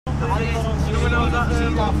Up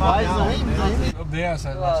there, so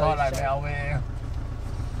it's all like that way.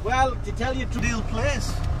 Well, to tell you to deal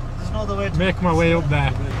place, there's no other way to make my way up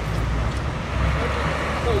there.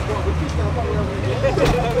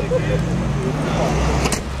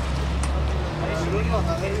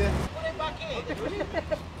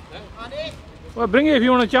 Well, bring it if you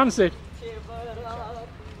want to chance it.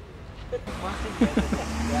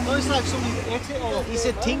 No, it's like somebody ate it all. He's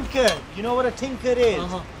a tinker. You know what a tinker is?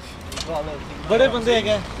 बड़े बंदे हैं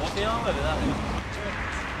क्या?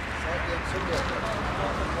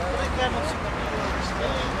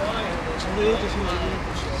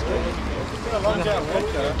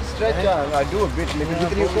 Stretch out. I do a bit. Maybe I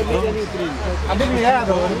didn't have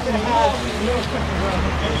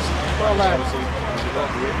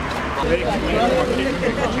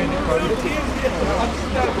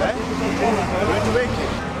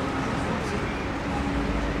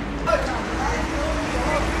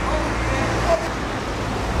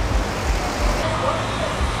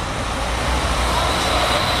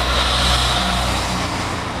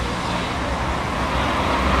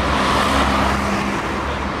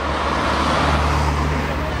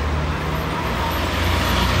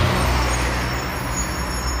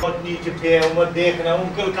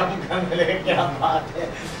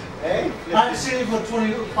I've seen it for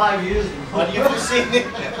 25 years. Have you seen it?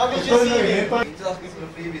 Have you just seen it? He's asking for a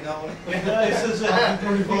freebie now. He says,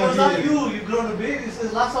 because not you've grown a big. He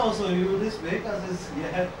says, last time I saw you were this big. I says,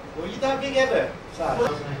 yeah. Were you that big ever?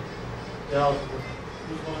 Yeah,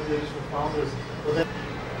 he's one of the original founders. But then,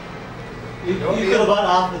 you could have had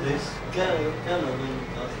after this.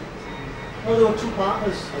 No, there were two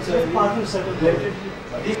partners. So partners set up later.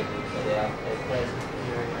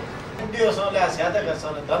 Dios no le hacía de que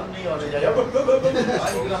son tan ni o le ya. Are you going to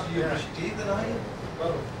have to use brush your teeth then, are you?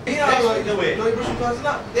 Yeah, like the way. Don't you brush your teeth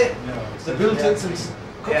now? Yeah. It's the built-in since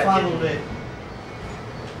cup final day.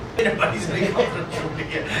 Everybody's going to come from shooting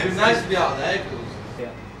here. It's nice to be out there.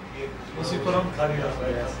 Once you put on carry off,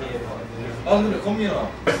 I'm going to come here now.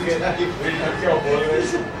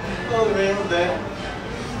 all the way up there.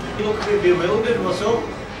 You look a bit bewildered, what's up?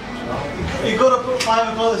 You got up at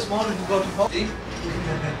 5 o'clock this morning to go to Poppy.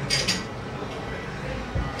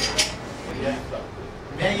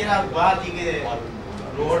 मैं ये ना बात ही के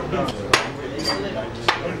road पे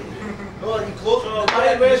no you close I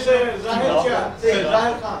wish Zahir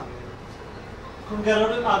Khan couldn't get on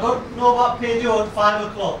it. I got know about page you at 5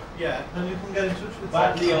 o'clock. yeah Then you can get in touch with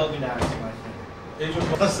badly organized my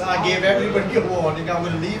friend I gave everybody a warning I'm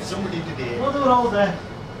going to leave somebody today no, they were all there.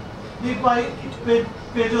 Leave by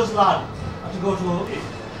Pedro's lad had to go to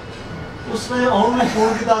उसने only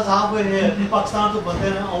phone किया साहब ये पाकिस्तान तो बंदे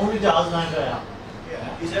ने only जहाज land कराया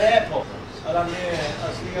is an airport और हमने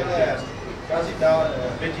असली का काशी का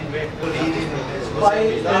बेटिंग वे को lead in by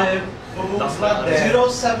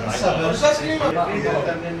 077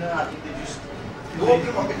 I think they just Go up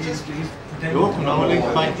to my pictures, please. no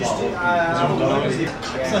by just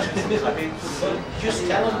just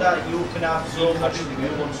tell them that you can have so much you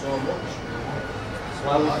want so much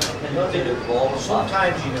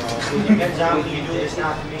sometimes you know you get down you do this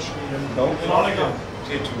now commissioning and don't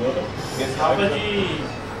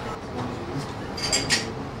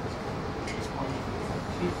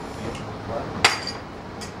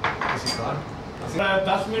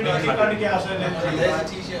दस minute cut के आसे ने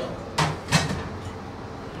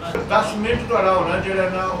 10 minute तो अड़ा होना जेड़ा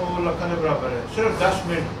ना वो लखन के बराबर है सिर्फ 10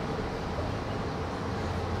 मिनट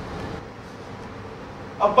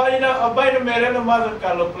अब्बा ने मेरे ने मदद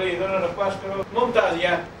कर लो प्लीज उन्होंने रिक्वेस्ट करो मुमताज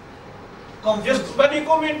या come just when you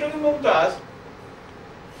come into the Mumtaz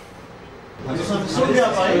सुन गया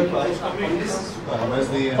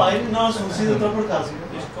भाई ना सुन सीधे तौर पर काजी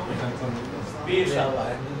वीर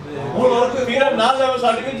वो और कोई वीर ना जाओ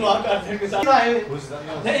साडी भी दुआ कर दे के साथ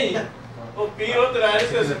नहीं वो पीर हो तेरा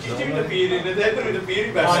ऐसे किसी भी तो पीर है इधर भी तो पीर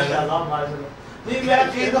ही बैठा है माशाल्लाह नहीं मैं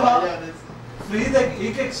कह दफा फ्री द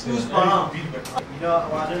एक एक्सक्यूज पाना you know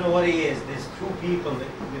I don't know what he is there's two people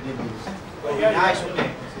within this nice one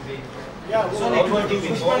yeah it's only 20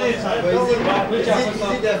 minutes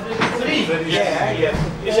three yeah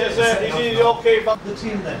he says is it okay for the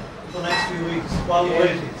team then for the next few weeks while we're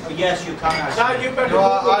waiting yes you can now you better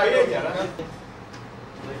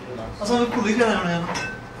असल में police का नाम है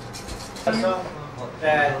so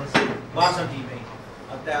vasanti mein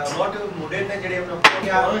a lot of मुंडे ने जेडे अपना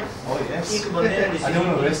क्या एक बंदे ने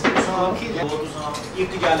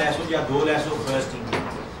एक या लेसो या दो लेसो फर्स्ट टीम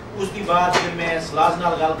उसके बाद फिर मैं सलाज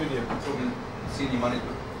नाल गल भी Senior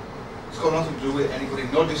management. It's got nothing to do with anybody,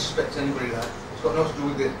 no disrespect to anybody there. It's got nothing to do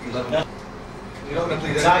with the 11. You're not going to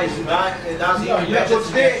play that. that's the The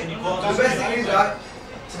best thing is that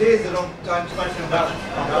Today is the wrong time to mention that.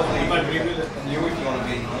 You might agree with it. And you if you want to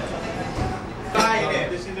be.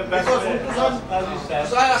 This is the best way.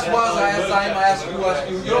 So I ask Waz, I ask Zaim, I ask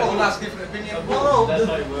you. You're all going to ask different opinions. No,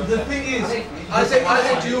 the thing is, I say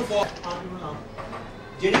to you for.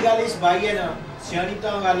 Jadi gal is bhai hai na, siani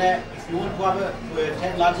ta gal hai. If you want to have a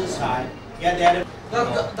 10 larger side, yeah, they are.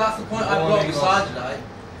 That's the point I brought beside tonight.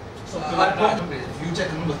 I brought if you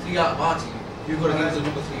take a number 3 out of our team, you've got to give us a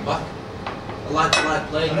number 3 back. A like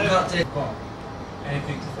play. You can't take.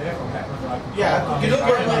 Anything to fear from that? Yeah, You don't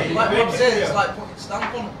get it. Like Rob said, it's like putting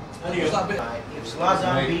stamp on. It's that bit. If Slaz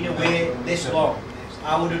hadn't been away this long,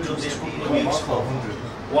 I would have done this couple of weeks for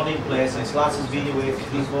one in place, and Slaz has been away for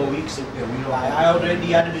 3-4 weeks. I already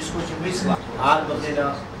had a discussion with Slaz.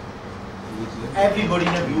 Everybody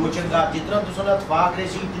in a view, jitna tusana itfaq rahe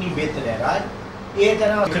si itni behtar hai, right? You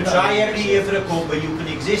can try every year for a cup, but you can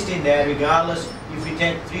exist in there regardless if you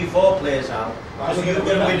take 3-4 players out. So you're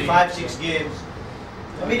going to win 5-6 games.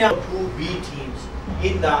 I mean, now 2 B teams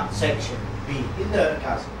in that section, B, in the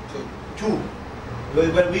cast. 2.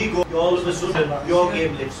 When we go, all of a sudden, your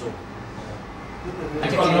game lifts up.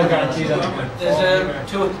 There's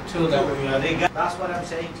two that That's what I'm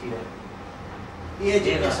saying to you. They do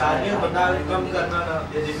it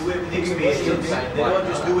with experience. They don't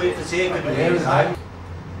just do it for the sake of doing it.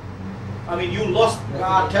 I mean, you lost,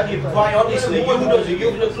 I tell you quite honestly, you don't do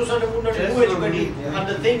anybody. And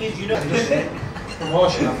the thing is, you know.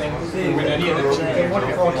 promotion, I think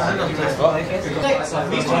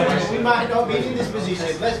we might not be in this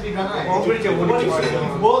position. Let's be frank.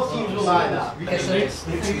 both teams will like that.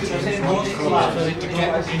 to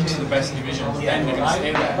get into the best division, then they're going to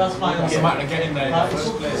stay there. That's fine. It's a matter of getting there in the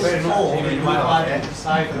first place. You might like to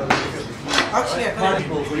decide. Actually, I can't.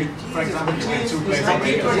 For example, you win 2 players on the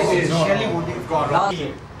you've got a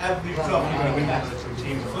Every trophy you're going to win out of the 2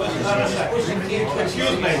 teams.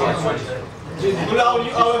 Excuse me.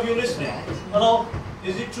 All of you listening? Hello?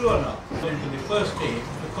 Is it true or not? Into the first team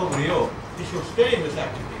to cover you, you should stay in the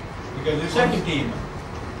second team. Because the second team,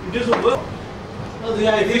 it doesn't work. No, the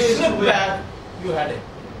idea If is you slip bad, you had it.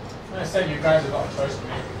 I said you guys have got a choice to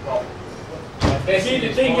make. See,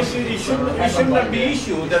 the thing is, it should not be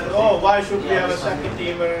issue that, oh, why should we have a second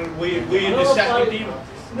team and we in the second team?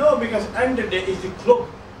 No, because end of the day is the club.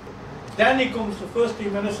 Then it comes the first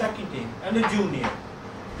team and the second team and the junior.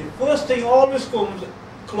 The first thing always comes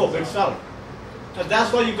club itself. And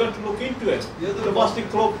that's why you got to look into it. Because the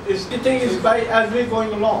club is, the thing is, by as we're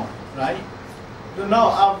going along, right? So now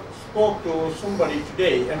I've spoke to somebody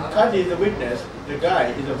today, and Kadi is a witness. The guy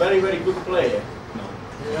is a very, very good player.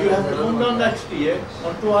 You have to move on next year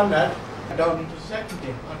on 200 down into the second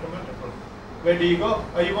team automatically. Where do you go?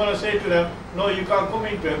 Are you going to say to them, no, you can't come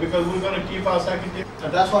into it because we're going to keep our second team?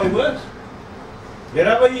 And that's how it works.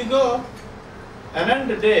 Wherever you go, and at the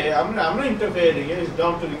end of the day, I'm not interfering. It's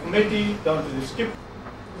down to the committee, down to the skip.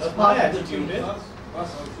 That's my attitude.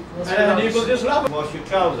 And you go just love it. Wash your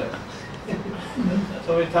trousers.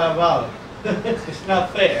 So it's well. It's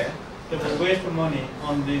not fair to waste money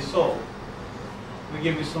on the soul. We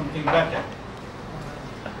give you something better,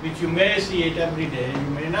 which you may see it every day, you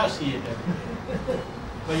may not see it every day,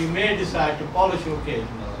 but you may decide to polish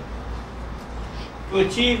occasionally. To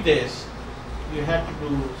achieve this, you had to do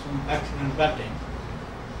some excellent betting,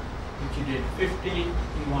 which you did 50 in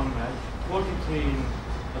one match, 43 in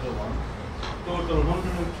other one, total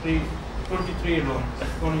 23 runs,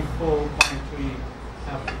 24.3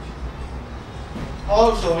 average.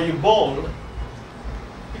 Also, you bowled,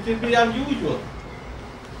 it will be unusual.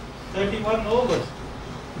 31 overs.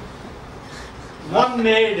 One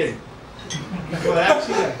maiden. For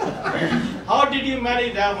accident. How did you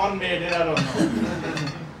manage that one maiden? I don't know.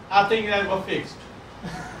 I think that was fixed.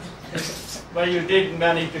 But you did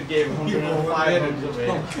manage to give 105 runs away.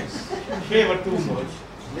 Gave her too much.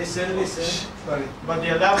 Listen. But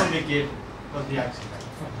the 11 wicket was the accident.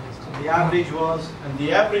 The average was? And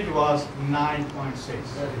the average was 9.6.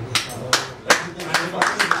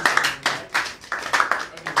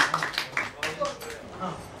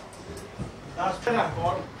 That's when I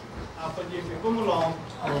thought, after if you come along,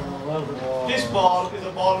 this ball is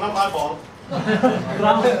a ball, not my ball.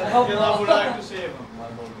 Because I would like to save him.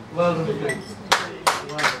 Well, we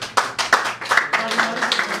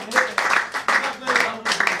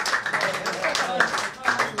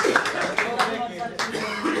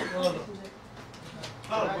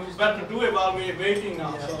better do it while we're waiting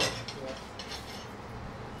now. So.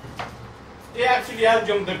 They actually have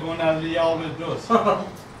jumped the gun as he always does.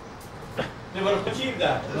 They would have achieved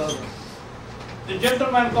that. The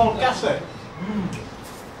gentleman called Kasser.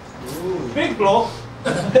 Big bloke.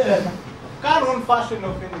 can't run fast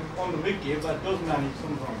enough on the wicket, but does manage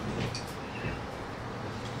some runs.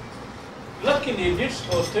 Luckily, he did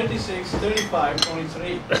score 36, 35,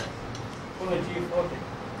 23. Full achieve 40.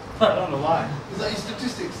 I don't know why. Is that your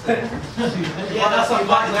statistics? Yeah, that's a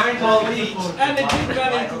bad 9 ball each. And it did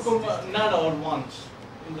manage to come not out once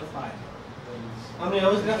in the final. How many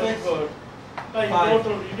overs did That's I good. Like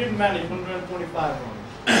total, you didn't manage 125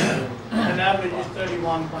 runs. And average is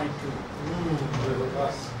 31.2.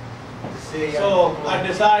 So I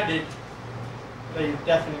decided that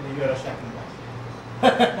definitely you're a second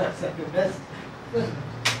best. Second best. So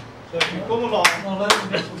if you come along, No, let us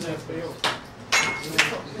get some there for you.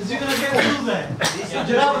 Is he going to get through there? Yeah.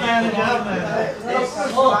 Job man.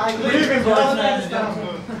 Oh, leave him, bro. He's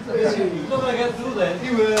not going to get through there. He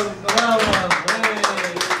will. Well,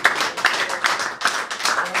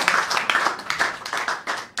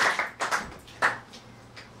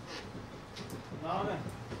 now then,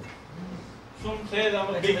 some say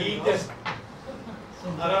I'm a big eater.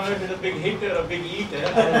 I don't know if it's a big hitter or a big eater, I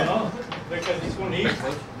don't know, because it's one eat.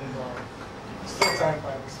 Still time.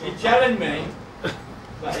 He challenged me,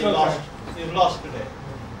 but he lost. He lost today.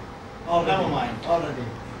 Oh, never mind. already.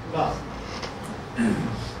 Lost.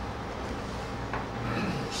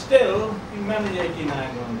 Still, he managed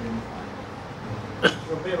 89 runs in the final.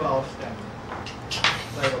 So we were outstanding.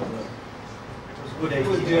 Right over. It was good 80.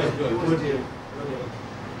 Good deal. Good deal.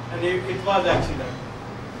 And it was accident.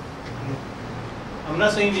 I'm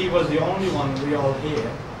not saying he was the only one we all hear.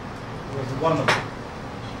 He was one of them.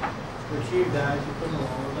 To achieve that, you couldn't know,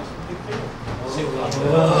 that's a big deal.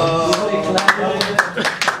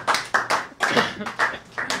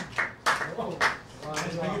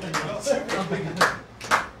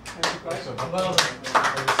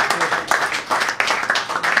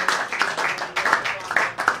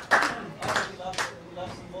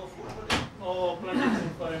 Oh, plenty of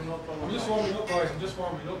food for him, no problem. I'm just warming up, guys. I'm just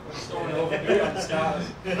warming up. I'm starting over here at the start.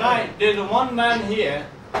 Right, there's one man here,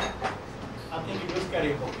 I think he was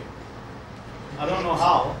karaoke. I don't know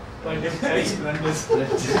how, but he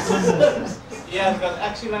has got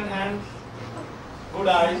excellent hands, good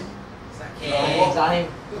eyes,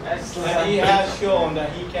 and he has shown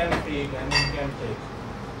that he can feed and he can take.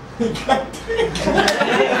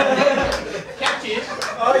 Catches.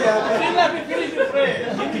 Oh yeah. Didn't let me finish the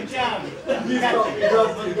phrase. Give me chance.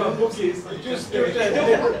 He got bookies. Just do it.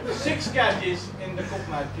 6 catches in the cup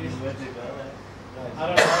matches. I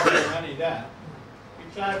don't know how they manage that. We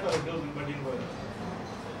tried for a dozen, but didn't work.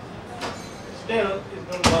 Still, it's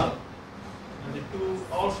done well. And the 2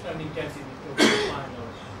 outstanding catches in the final,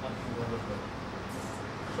 nothing but good.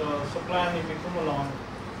 So, Supplan, if you come along.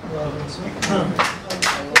 No.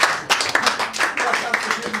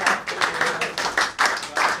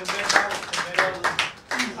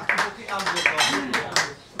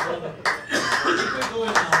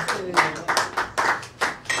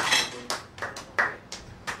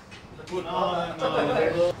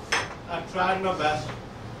 I tried my best.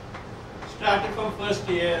 Started from first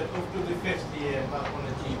year up to the 5th year, but I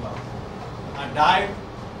couldn't achieve it. I dived.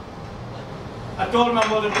 I told my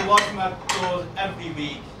mother to wash my clothes every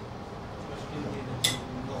week.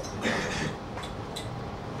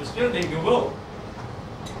 But still didn't give up.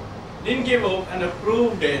 Didn't give up and I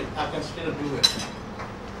proved it, I can still do it.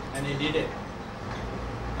 And he did it.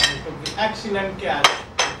 And it took the excellent catch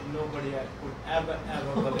that nobody could ever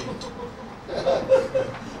believe.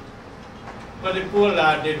 But the poor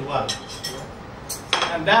lad did well.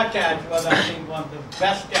 And that catch was, I think, one of the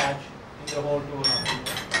best catch in the whole tournament.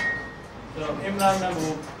 So, Imran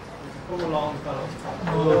Mahmood, come along, fellow.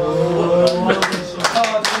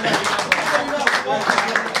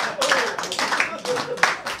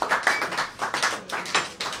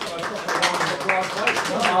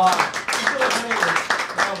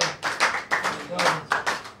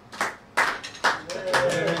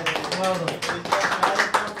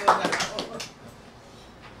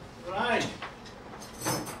 Right.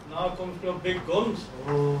 Now comes to big guns.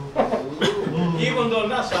 Even though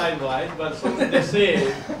not size-wise, but they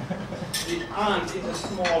say the ant is a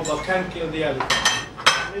small but can kill the elephant.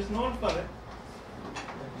 It's known for it.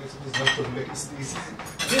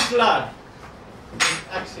 This lad is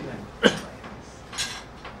excellent.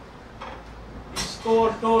 He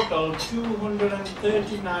scored total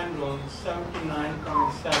 239 runs,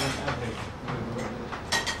 79.7 average.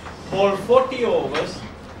 Bowled 40 overs,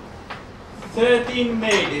 13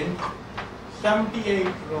 maiden, 78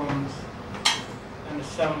 runs, and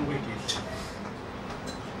 7 wickets.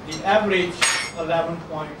 The average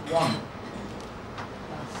 11.1.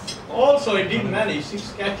 Also, he did manage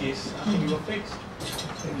 6 catches. I think you were fixed.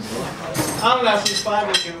 Unless his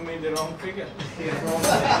father gave me the wrong figure.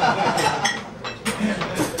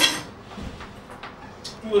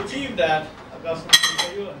 To achieve that, I got something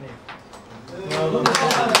for you, Nick.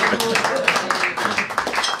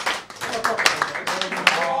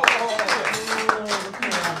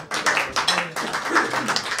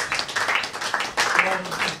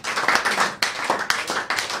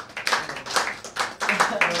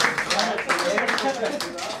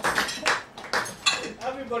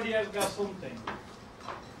 Everybody has got something.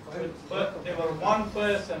 But there were one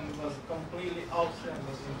person who was completely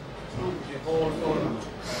outstanding through the whole tournament.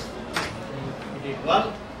 He did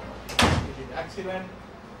well, he did excellent,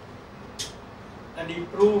 and he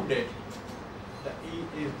proved it that he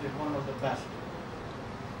is one of the best.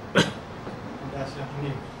 And that's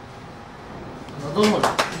happening. Another one.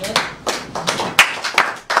 That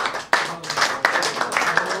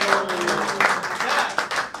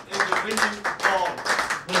is the winning ball.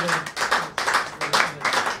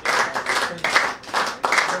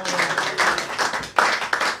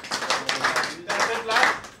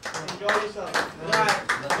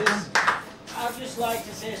 I'd just like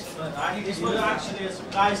to say something. This was actually a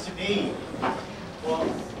surprise to me. Well,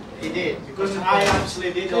 it did, because I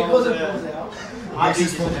actually did all the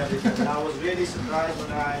averages and everything. And I was really surprised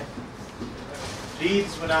when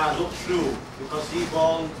I looked through, because he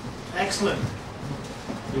bowled excellent.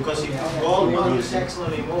 Because he bowled not just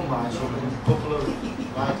excellent in one match, but in a couple of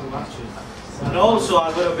vital matches. And also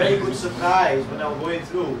I got a very good surprise when I was going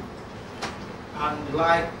through. And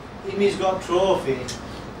like Imi's got trophy,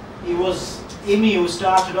 it was Imi who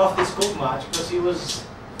started off this cup match, because he was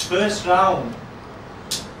first round.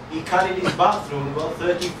 He carried his bat through and got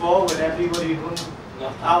 34 when everybody run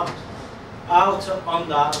out on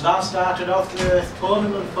that. And that started off the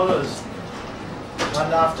tournament for us.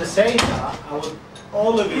 And after saying that, I would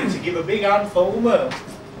all of you to give a big hand for Umar.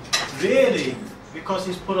 Really, because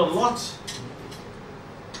he's put a lot.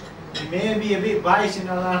 He may be a bit biased on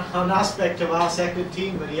an aspect of our second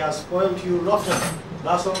team, but he has spoiled you rotten.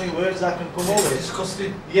 That's the only words I can come up with.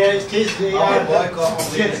 Disgusting. Yeah, it is.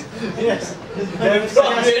 Yes.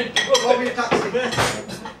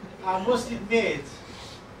 I must admit,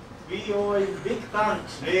 we owe him big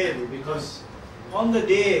thanks, really, because on the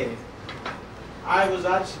day, I was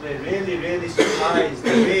actually really surprised the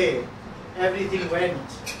way everything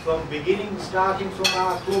went from beginning, starting from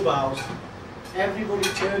our clubhouse, everybody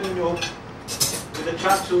turning up with a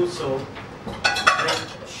tracksuit on, then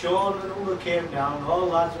Sean and Umar came down, all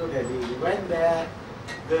lads were ready. We went there.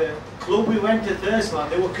 The club we went to Thursland,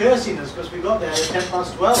 they were cursing us because we got there at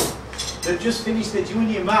 12:10. They'd just finished the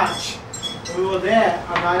junior match. And we were there,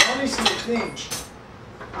 and I honestly think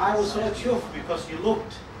I was so chuffed because you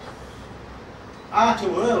looked out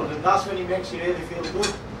of world, and that's when he makes you really feel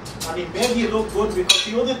good. And it made you look good because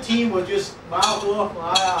the other team were just mouth open,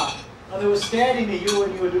 and they were staring at you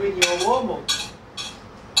when you were doing your warm-up.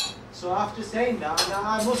 So after saying that,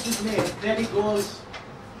 I must admit, credit goes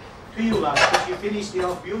to you lads, because you finished it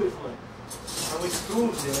off beautifully. And which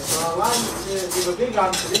proves it. So I'd like to give a big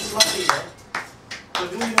hand to this lad here for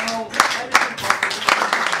doing all everything possible.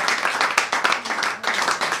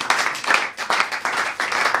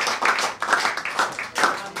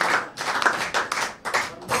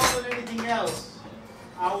 And more than anything else,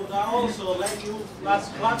 I would also let you lads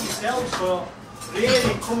clap yourselves for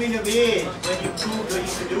really coming of age when you proved that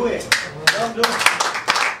you could do it. Well done.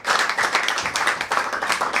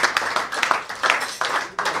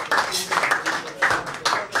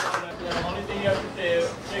 The only thing you have to say,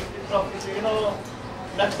 take the trophy to,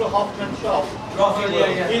 next to Hoffman shop.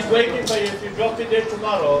 Yeah. He's waiting for you. If you drop it there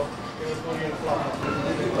tomorrow, he will put you in flop.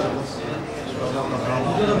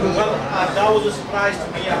 Well, that was a surprise to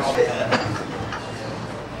me actually.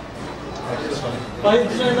 I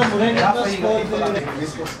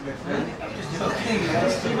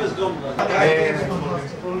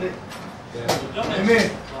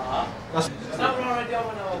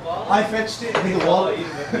fetched it in the wall. You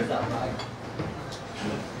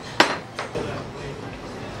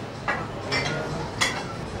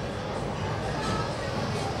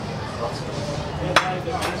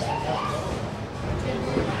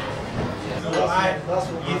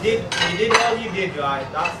did all you did right,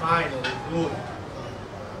 that final was good.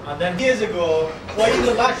 And then years ago, or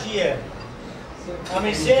even last year, I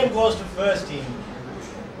mean, same goes to first team.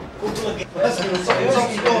 Couple of games.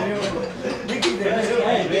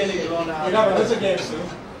 Really grown out. We have another game soon.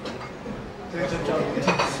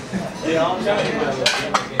 Yeah, I'm telling you.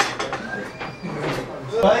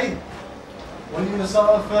 Right? When you going to start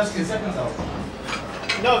off first and second half?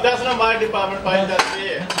 No, that's not my department, but that's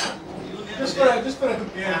here. Just for a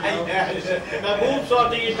good game. Mahmood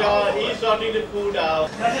sorting it out, he's sorting the food out.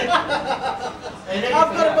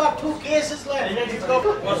 I've got about 2 cases left.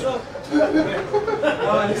 What's up?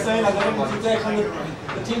 Oh, he's saying that I want to take on the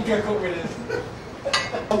team can cook with it.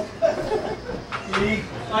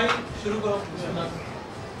 शुरू करो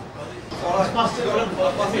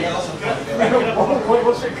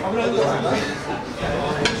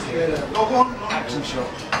Action shot.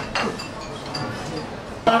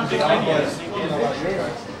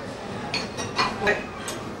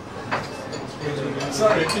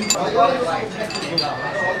 Sorry.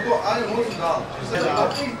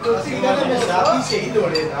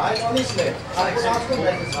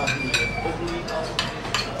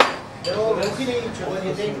 They're all looking at each other.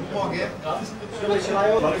 You think, come on, game. Shall I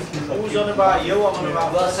open? Who's on about you? I'm on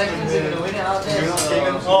about. Well, seconds are going to win it out there.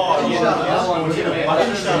 Oh, yeah.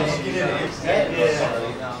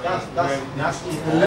 That's nasty.